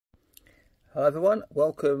Hi everyone,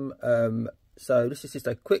 welcome. So this is just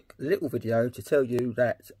a quick little video to tell you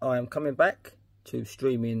that I am coming back to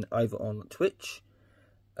streaming over on Twitch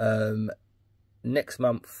next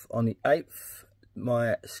month on the 8th.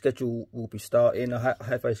 My schedule will be starting. I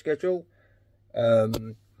have a schedule.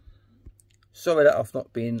 Sorry that I've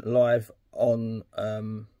not been live on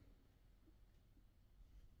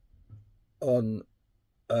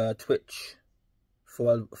Twitch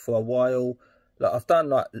for a while. Like I've done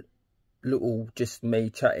like little just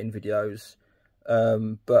me chatting videos,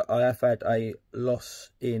 but I have had a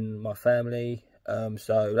loss in my family,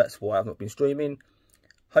 so that's why I've not been streaming.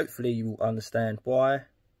 Hopefully you will understand why,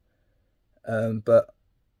 but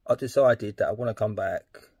I decided that I want to come back.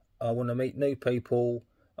 I want to meet new people.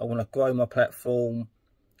 I want to grow my platform.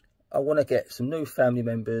 I want to get some new family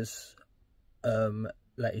members,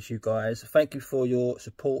 that is you guys. Thank you for your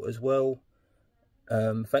support as well.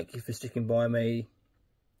 Thank you for sticking by me.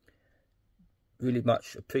 Really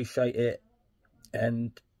much appreciate it.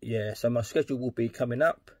 And yeah, so my schedule will be coming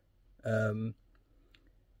up, and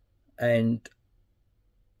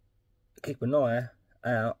keep an eye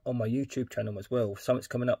out on my YouTube channel as well. Something's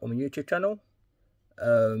coming up on my YouTube channel.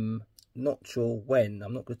 Not sure when.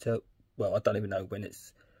 I'm not going to tell. Well, I don't even know when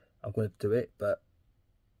I'm going to do it, but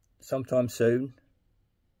sometime soon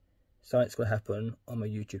something's going to happen on my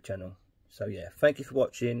YouTube channel. So yeah, thank you for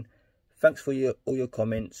watching. Thanks for all your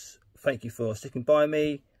comments. Thank you for sticking by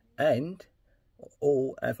me, and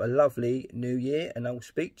all have a lovely new year, and I will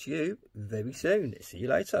speak to you very soon. See you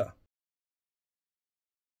later.